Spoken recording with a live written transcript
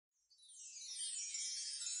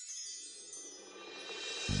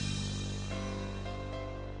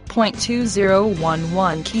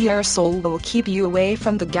5.2011 Kia Soul will keep you away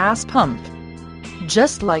from the gas pump.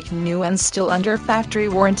 Just like new and still under factory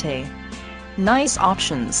warranty. Nice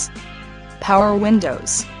options: power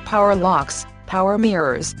windows, power locks, power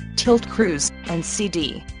mirrors, tilt cruise, and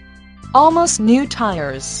CD. Almost new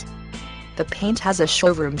tires. The paint has a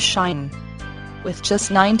showroom shine. With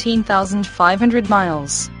just 19,500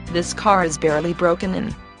 miles, this car is barely broken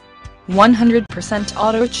in. 100%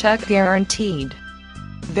 AutoCheck guaranteed.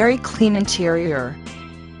 Very clean interior.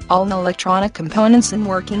 All electronic components in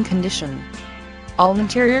working condition. All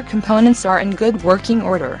interior components are in good working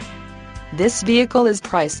order. This vehicle is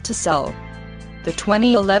priced to sell. The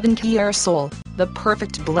 2011 Kia Soul, the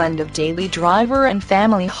perfect blend of daily driver and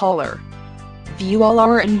family hauler. View all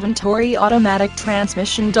our inventory: automatic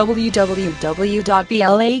transmission,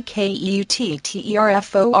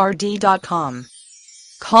 www.blakeuttterford.com.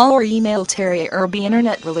 Call or email Terry Irby,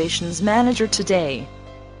 Internet Relations Manager today.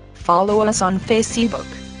 Follow us on Facebook.